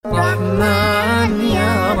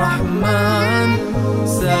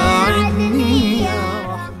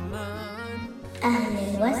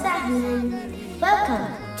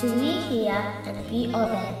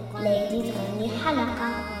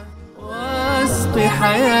خلق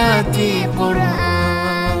حياتي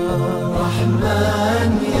قرآن.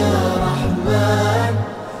 رحمن يا رحمن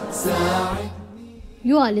ساعدني.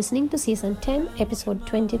 You are listening to Season 10, Episode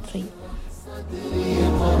 23. صدري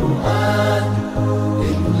قرآن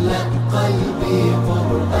املأ قلبي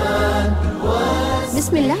قرآن.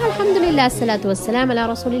 Bismillah, alhamdulillah, salatu wassalam ala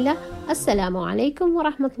rasulillah. Assalamu alaikum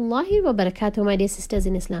wa rahmatullahi wa barakatuh, my dear sisters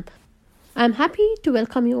in Islam. I'm happy to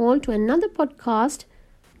welcome you all to another podcast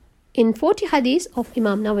in 40 hadiths of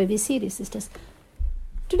Imam Nawawi series, sisters.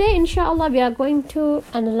 Today, inshallah, we are going to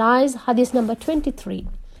analyze hadith number 23.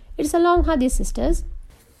 It's a long hadith, sisters.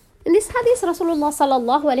 In this hadith, Rasulullah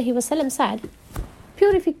sallallahu alaihi wasallam said,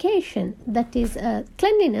 purification, that is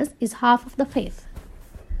cleanliness, is half of the faith.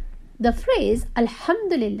 The phrase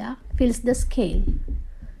Alhamdulillah fills the scale.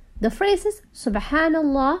 The phrases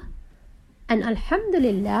Subhanallah and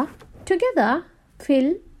Alhamdulillah together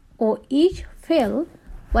fill or each fill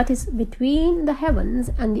what is between the heavens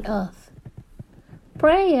and the earth.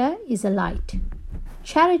 Prayer is a light.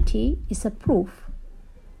 Charity is a proof.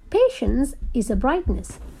 Patience is a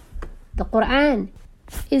brightness. The Quran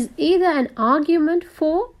is either an argument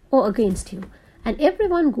for or against you, and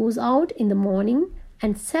everyone goes out in the morning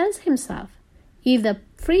and sells himself, either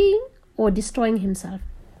freeing or destroying himself.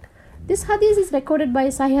 This hadith is recorded by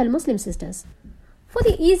Sahih al-Muslim, sisters. For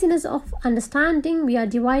the easiness of understanding, we are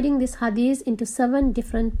dividing this hadith into 7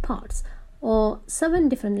 different parts or 7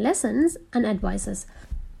 different lessons and advices.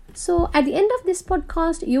 So at the end of this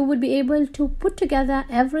podcast, you would be able to put together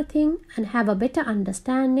everything and have a better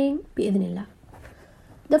understanding, bi-idhnillah.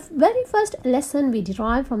 The very first lesson we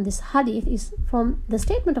derive from this hadith is from the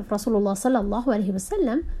statement of Rasulullah sallallahu alaihi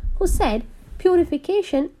wasallam, who said,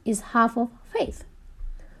 purification is half of faith.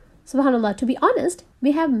 Subhanallah, to be honest,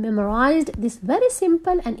 we have memorized this very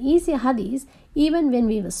simple and easy hadith even when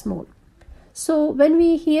we were small. So when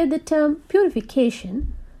we hear the term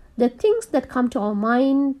purification, the things that come to our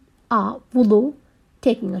mind are wudu,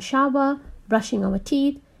 taking a shower, brushing our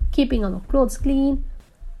teeth, keeping our clothes clean,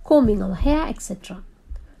 combing our hair, etc.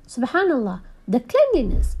 Subhanallah, the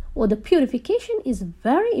cleanliness or the purification is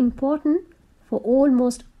very important for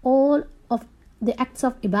almost all of the acts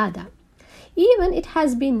of ibadah. Even it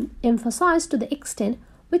has been emphasized to the extent,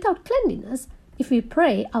 without cleanliness, if we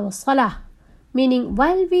pray our salah, meaning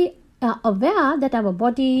while we are aware that our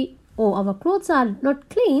body or our clothes are not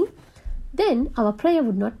clean, then our prayer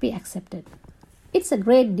would not be accepted. It's a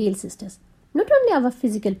great deal, sisters. Not only our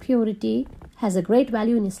physical purity has a great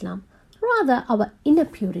value in Islam, rather our inner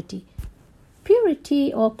purity.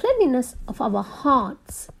 Purity or cleanliness of our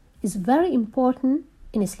hearts is very important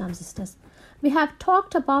in Islam, sisters. We have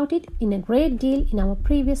talked about it in a great deal in our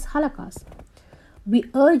previous halakas. We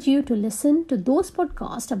urge you to listen to those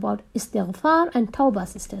podcasts about istighfar and tawbah,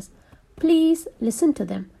 sisters. Please listen to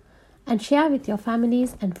them and share with your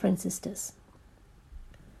families and friends, sisters.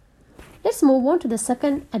 Let's move on to the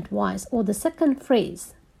second advice or the second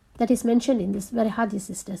phrase that is mentioned in this very hadith,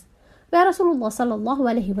 sisters, where Rasulullah sallallahu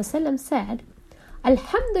alaihi wasallam said,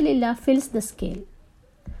 Alhamdulillah fills the scale.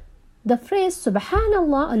 The phrase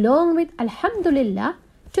Subhanallah along with Alhamdulillah,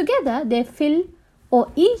 together they fill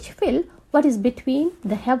or each fill what is between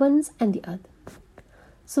the heavens and the earth.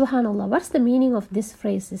 Subhanallah, what's the meaning of this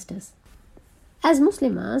phrase, sisters? As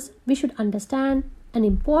Muslims, we should understand an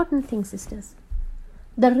important thing, sisters.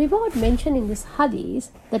 The reward mentioned in this hadith,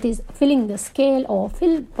 that is filling the scale or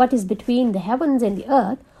fill what is between the heavens and the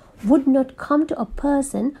earth, would not come to a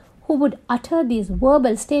person who would utter these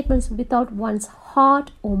verbal statements without one's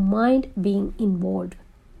heart or mind being involved.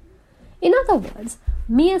 In other words,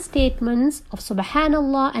 mere statements of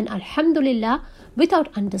Subhanallah and Alhamdulillah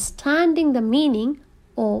without understanding the meaning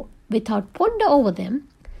or without ponder over them,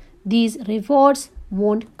 these rewards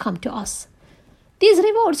won't come to us. These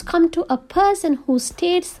rewards come to a person who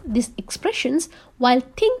states these expressions while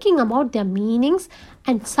thinking about their meanings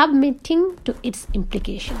and submitting to its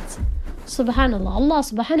implications. Subhanallah, Allah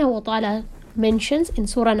subhanahu wa ta'ala mentions in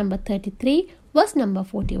surah number 33, verse number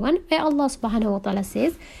 41, where Allah subhanahu wa ta'ala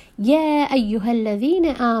says, Ya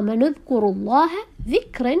ayyuhalladhina amanu dhkurullaha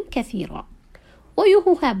dhikran kathira. O you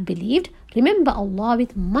who have believed, remember Allah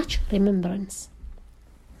with much remembrance.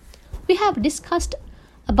 We have discussed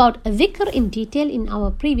about dhikr in detail in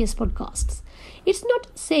our previous podcasts. It's not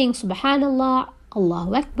saying Subhanallah,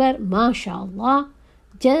 Allahu Akbar, MashaAllah,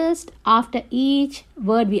 just after each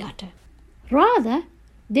word we utter. Rather,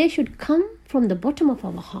 they should come from the bottom of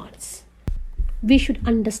our hearts. We should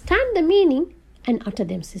understand the meaning and utter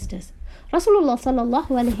them, sisters. Rasulullah sallallahu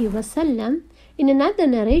alaihi wasallam in another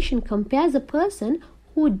narration compares a person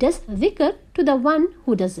who does dhikr to the one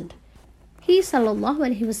who doesn't. He He sallallahu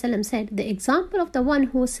alaihi wasallam said, the example of the one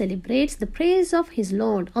who celebrates the praise of his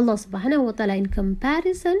Lord, Allah subhanahu wa ta'ala, in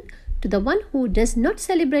comparison to the one who does not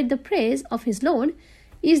celebrate the praise of his Lord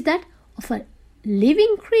is that of a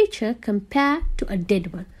living creature compared to a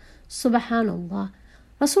dead one. Subhanallah.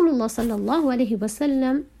 Rasulullah sallallahu alaihi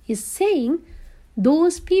wasallam is saying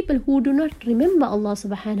those people who do not remember Allah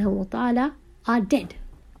subhanahu wa ta'ala are dead.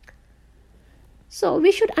 So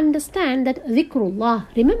we should understand that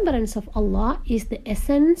dhikrullah, remembrance of Allah, is the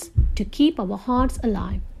essence to keep our hearts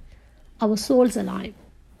alive, our souls alive.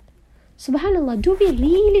 Subhanallah, do we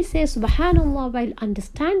really say Subhanallah while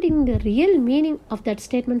understanding the real meaning of that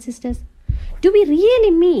statement, sisters? Do we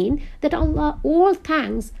really mean that Allah, all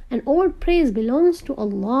thanks and all praise belongs to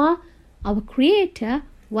Allah, our Creator,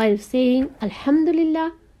 while saying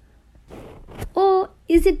Alhamdulillah? Or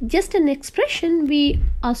is it just an expression we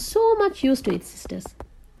are so much used to it, sisters?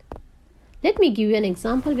 Let me give you an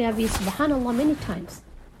example where we Subhanallah many times.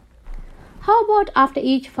 How about after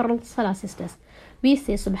each Farad Salah, sisters? We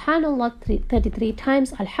say Subhanallah 33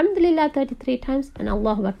 times, Alhamdulillah 33 times, and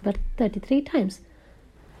Allahu Akbar 33 times.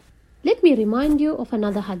 Let me remind you of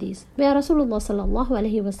another hadith where Rasulullah sallallahu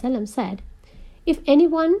alaihi wasallam said, if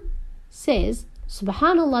anyone says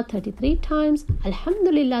Subhanallah 33 times,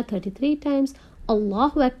 Alhamdulillah 33 times,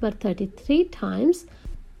 Allahu Akbar 33 times,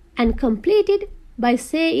 and completed by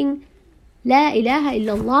saying La ilaha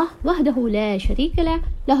illallah wahdahu la sharika lah,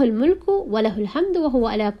 lahul mulku wa lahul hamdu wa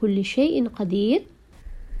huwa ala kulli shay'in qadir,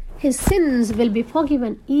 his sins will be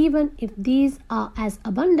forgiven even if these are as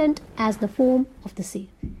abundant as the foam of the sea.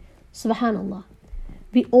 Subhanallah.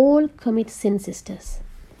 We all commit sin, sisters.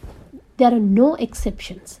 There are no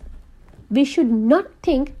exceptions. We should not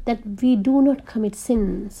think that we do not commit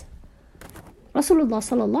sins. Rasulullah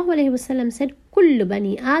sallallahu alaihi wasallam said, "Kullu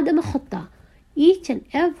bani Adam khata." Each and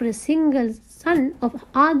every single son of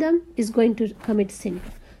Adam is going to commit sin.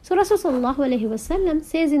 So Rasulullah sallallahu alaihi wasallam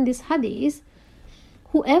says in this hadith,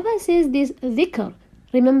 whoever says this dhikr,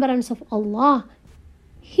 remembrance of Allah,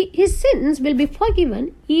 his sins will be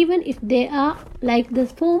forgiven even if they are like the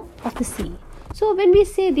foam of the sea. So when we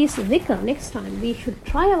say this dhikr next time, we should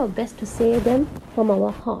try our best to say them from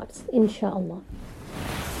our hearts, inshallah.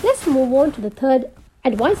 Let's move on to the third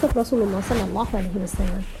advice of Rasulullah sallallahu alaihi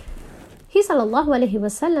wasallam. He sallallahu alaihi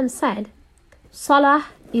wasallam said, Salah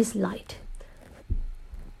is light.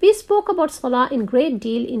 We spoke about Salah in great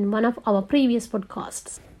deal in one of our previous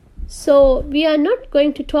podcasts. So we are not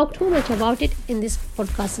going to talk too much about it in this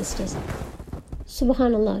podcast, sisters.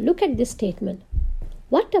 Subhanallah, look at this statement.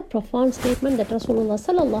 What a profound statement that Rasulullah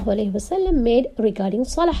sallallahu alaihi wasallam made regarding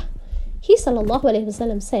Salah. He sallallahu alaihi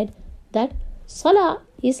wasallam said that Salah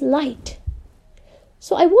is light.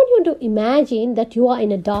 So I want you to imagine that you are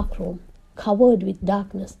in a dark room, covered with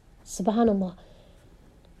darkness. Subhanallah.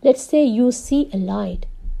 Let's say you see a light.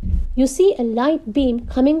 You see a light beam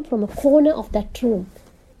coming from a corner of that room.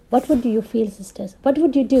 What would you feel, sisters? What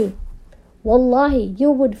would you do? Wallahi,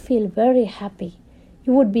 you would feel very happy.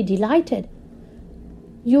 You would be delighted.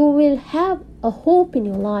 You will have a hope in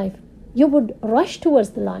your life. You would rush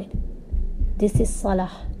towards the light. This is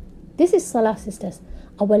Salah. This is Salah, sisters.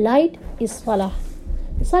 Our light is Salah.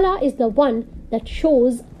 Salah is the one that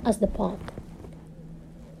shows us the path.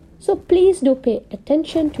 So please do pay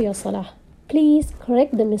attention to your Salah. Please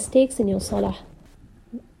correct the mistakes in your Salah.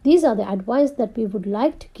 These are the advice that we would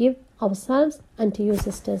like to give ourselves and to you,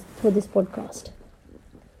 sisters, through this podcast.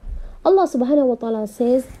 Allah subhanahu wa ta'ala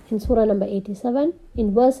says in surah number 87,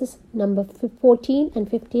 in verses number 14 and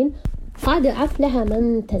 15, قَدْ أَفْلَحَ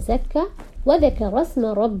مَنْ تَزَكَّى وَذَكَرَ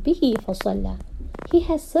اسْمَ رَبِّهِ فَصَلَّى. He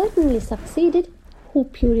has certainly succeeded who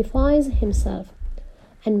purifies himself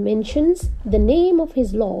and mentions the name of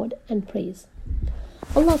his Lord and prays.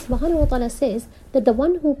 Allah subhanahu wa ta'ala says that the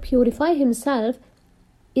one who purifies himself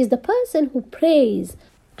is the person who prays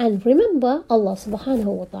and remember Allah subhanahu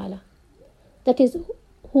wa ta'ala. That is,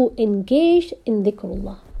 who engaged in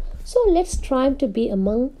dhikrullah. So let's strive to be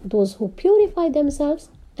among those who purify themselves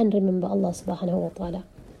and remember Allah subhanahu wa ta'ala.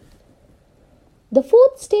 The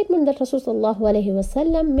fourth statement that Rasulullah sallallahu alaihi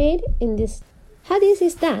wasallam made in this hadith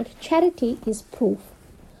is that charity is proof.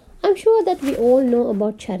 I'm sure that we all know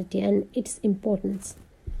about charity and its importance.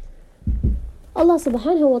 Allah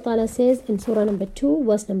subhanahu wa ta'ala says in surah number 2,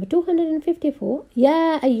 verse number 254,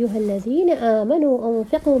 يَا أَيُّهَا الَّذِينَ آمَنُوا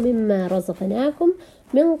أَنْفِقُوا مِمَّا رَزَقْنَاكُمْ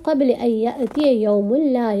مِنْ قَبْلِ أَنْ يَأْتِيَ يَوْمٌ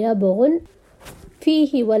لَا يَبْغُونَ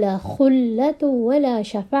فِيهِ وَلَا خُلَّةٌ وَلَا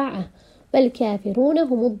شَفَاعَةٌ وَالْكَافِرُونَ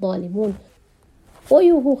هُمُ الظَّالِمُونَ. O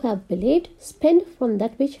you who have believed, spend from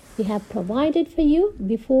that which we have provided for you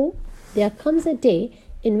before there comes a day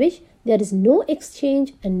in which there is no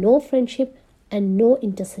exchange and no friendship and no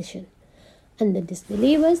intercession. and the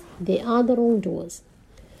disbelievers, they are the wrongdoers.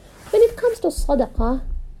 When it comes to sadaqah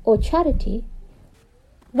or charity,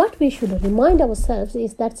 what we should remind ourselves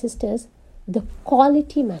is that, sisters, the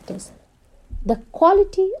quality matters. The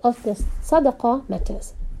quality of the sadaqah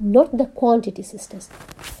matters, not the quantity, sisters.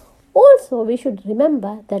 Also, we should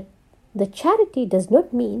remember that the charity does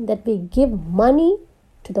not mean that we give money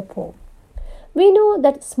to the poor. We know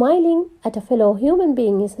that smiling at a fellow human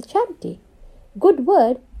being is a charity. Good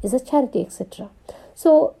word is a charity, etc.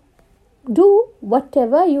 So, do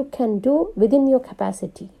whatever you can do within your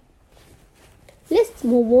capacity. Let's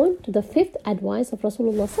move on to the fifth advice of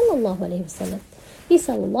Rasulullah sallallahu alaihi wasallam. He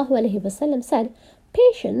sallallahu alaihi wasallam said,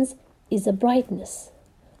 patience is a brightness,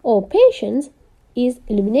 or patience is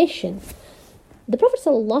illumination. The Prophet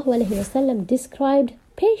sallallahu alaihi wasallam described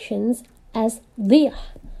patience as dhiyah.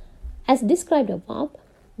 As described above,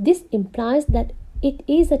 this implies that it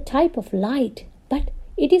is a type of light, but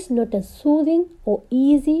it is not as soothing or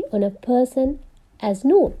easy on a person as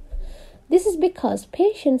nur. This is because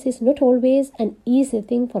patience is not always an easy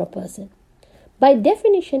thing for a person. By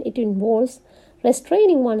definition, it involves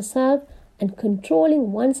restraining oneself and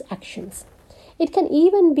controlling one's actions. It can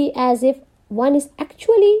even be as if one is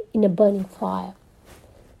actually in a burning fire.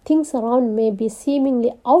 Things around may be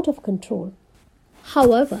seemingly out of control.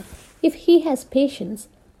 However, if he has patience,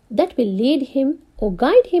 that will lead him or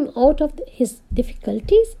guide him out of his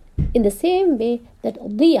difficulties in the same way that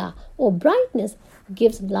diya or brightness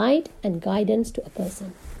gives light and guidance to a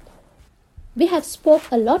person. We have spoke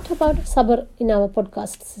a lot about sabr in our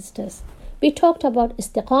podcast, sisters. We talked about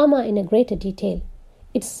istiqamah in a greater detail.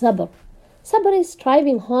 It's sabr. Sabr is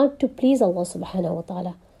striving hard to please Allah subhanahu wa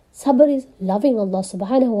ta'ala. Sabr is loving Allah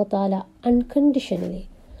subhanahu wa ta'ala unconditionally.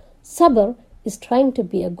 Sabr is trying to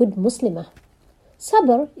be a good Muslimah.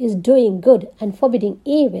 Sabr is doing good and forbidding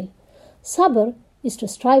evil. Sabr is to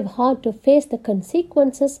strive hard to face the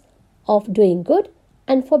consequences of doing good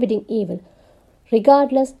and forbidding evil,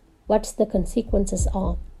 regardless what the consequences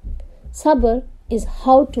are. Sabr is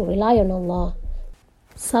how to rely on Allah.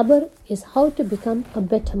 Sabr is how to become a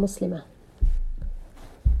better Muslimah.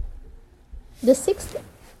 The sixth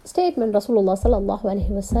statement Rasulullah sallallahu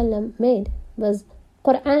alaihi wasallam made was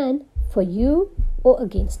Quran for you or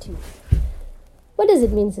against you. What does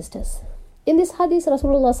it mean, sisters? In this hadith,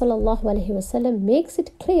 Rasulullah sallallahu alaihi wasallam makes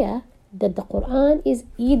it clear that the Quran is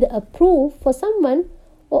either a proof for someone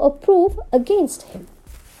or a proof against him.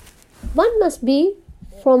 One must be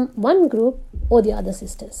from one group or the other,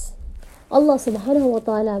 sisters. Allah subhanahu wa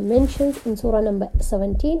ta'ala mentions in surah number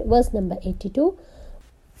 17, verse number 82,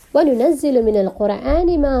 وَنُنَزِّلُ مِنَ الْقُرْآنِ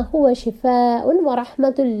مَا هُوَ شِفَاءٌ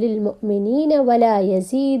وَرَحْمَةٌ لِلْمُؤْمِنِينَ وَلَا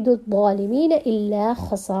يَزِيدُ الظَّالِمِينَ إِلَّا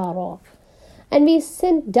خَسَارًا. And we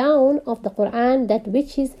sent down of the Quran that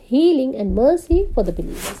which is healing and mercy for the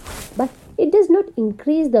believers, but it does not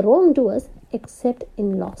increase the wrongdoers except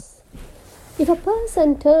in loss. If a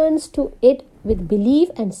person turns to it with belief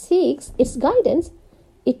and seeks its guidance,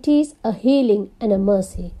 it is a healing and a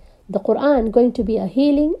mercy. The Quran going to be a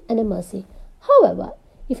healing and a mercy. However,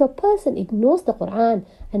 if a person ignores the Quran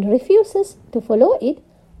and refuses to follow it,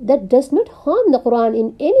 that does not harm the Quran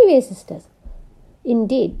in any way, sisters.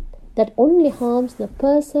 Indeed, that only harms the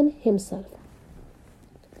person himself.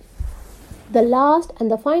 The last and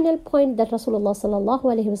the final point that Rasulullah sallallahu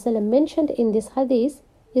alaihi wasallam mentioned in this hadith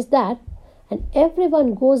is that, and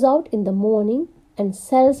everyone goes out in the morning and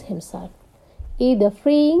sells himself, either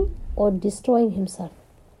freeing or destroying himself.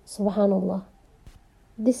 Subhanallah.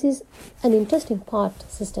 This is an interesting part,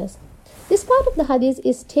 sisters. This part of the hadith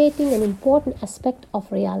is stating an important aspect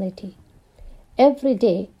of reality. Every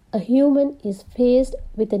day, a human is faced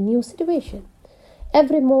with a new situation.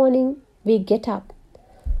 Every morning, we get up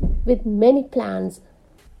with many plans.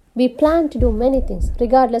 We plan to do many things,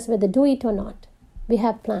 regardless whether do it or not. We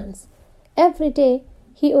have plans. Every day,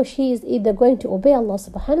 he or she is either going to obey Allah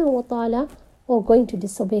subhanahu wa ta'ala or going to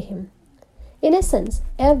disobey Him. In essence,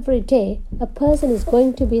 every day, a person is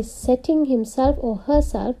going to be setting himself or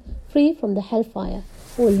herself free from the hellfire,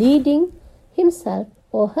 or leading himself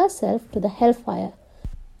or herself to the hellfire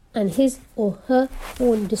and his or her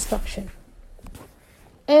own destruction.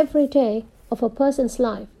 Every day of a person's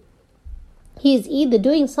life, he is either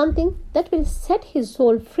doing something that will set his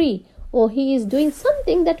soul free, or he is doing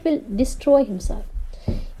something that will destroy himself.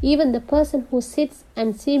 Even the person who sits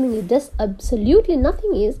and seemingly does absolutely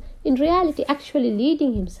nothing is, in reality, actually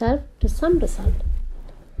leading himself to some result.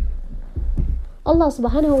 Allah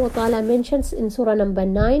subhanahu wa ta'ala mentions in surah number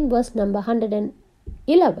 9, verse number 111,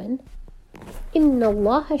 إِنَّ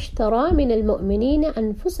اللَّهَ اشْتَرَى مِنَ الْمُؤْمِنِينَ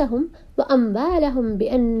أَنفُسَهُمْ وَأَمْوَالَهُمْ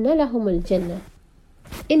بِأَنَّ لَهُمُ الْجَنَّةِ.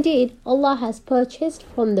 Indeed, Allah has purchased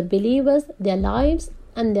from the believers their lives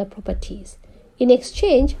and their properties. In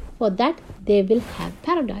exchange for that, they will have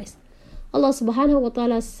paradise. Allah subhanahu wa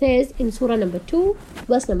ta'ala says in Surah number 2,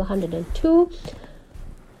 verse number 102,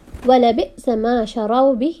 وَلَبِئْسَ مَا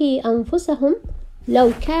شَرَوْا بِهِ أَنفُسَهُمْ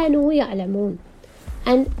لَوْ كَانُوا يَعْلَمُونَ.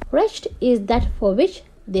 And wretched is that for which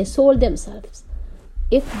they sold themselves,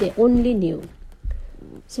 if they only knew.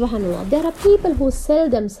 Subhanallah, there are people who sell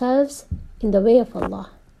themselves in the way of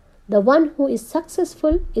Allah. The one who is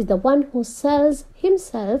successful is the one who sells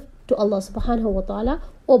himself to Allah subhanahu wa ta'ala,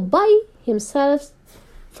 or buy himself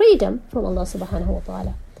freedom from Allah subhanahu wa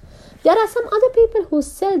ta'ala. There are some other people who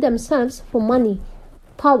sell themselves for money,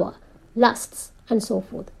 power, lusts, and so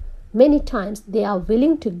forth. Many times they are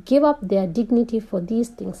willing to give up their dignity for these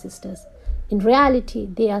things, sisters. In reality,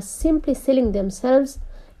 they are simply selling themselves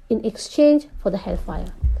in exchange for the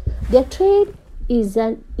hellfire. Their trade is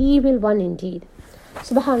an evil one indeed.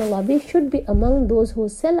 Subhanallah, we should be among those who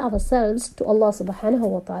sell ourselves to Allah subhanahu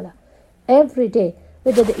wa ta'ala. Every day,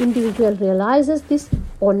 whether the individual realizes this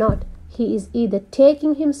or not, he is either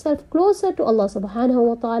taking himself closer to Allah subhanahu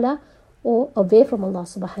wa ta'ala or away from Allah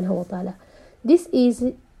subhanahu wa ta'ala. This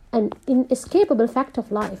is an inescapable fact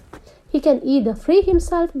of life. He can either free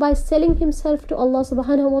himself by selling himself to Allah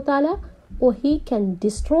subhanahu wa ta'ala, or he can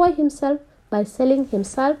destroy himself by selling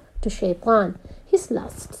himself to shaitan, his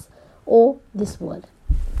lusts, or this world.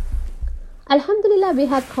 Alhamdulillah, we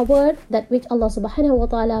have covered that which Allah subhanahu wa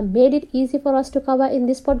ta'ala made it easy for us to cover in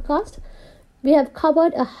this podcast. We have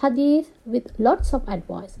covered a hadith with lots of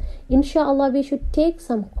advice. Inshallah, we should take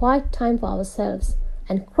some quiet time for ourselves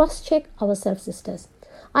and cross-check ourselves, sisters.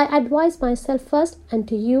 I advise myself first and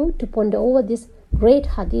to you to ponder over this great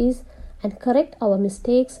hadith and correct our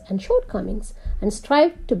mistakes and shortcomings and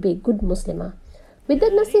strive to be good Muslimah. With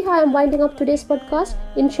that nasiha, I am winding up today's podcast.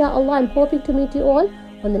 Inshallah, I am hoping to meet you all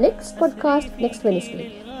on the next podcast next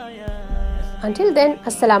Wednesday. Until then,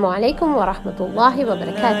 Assalamu alaikum wa rahmatullahi wa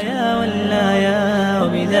barakatuh.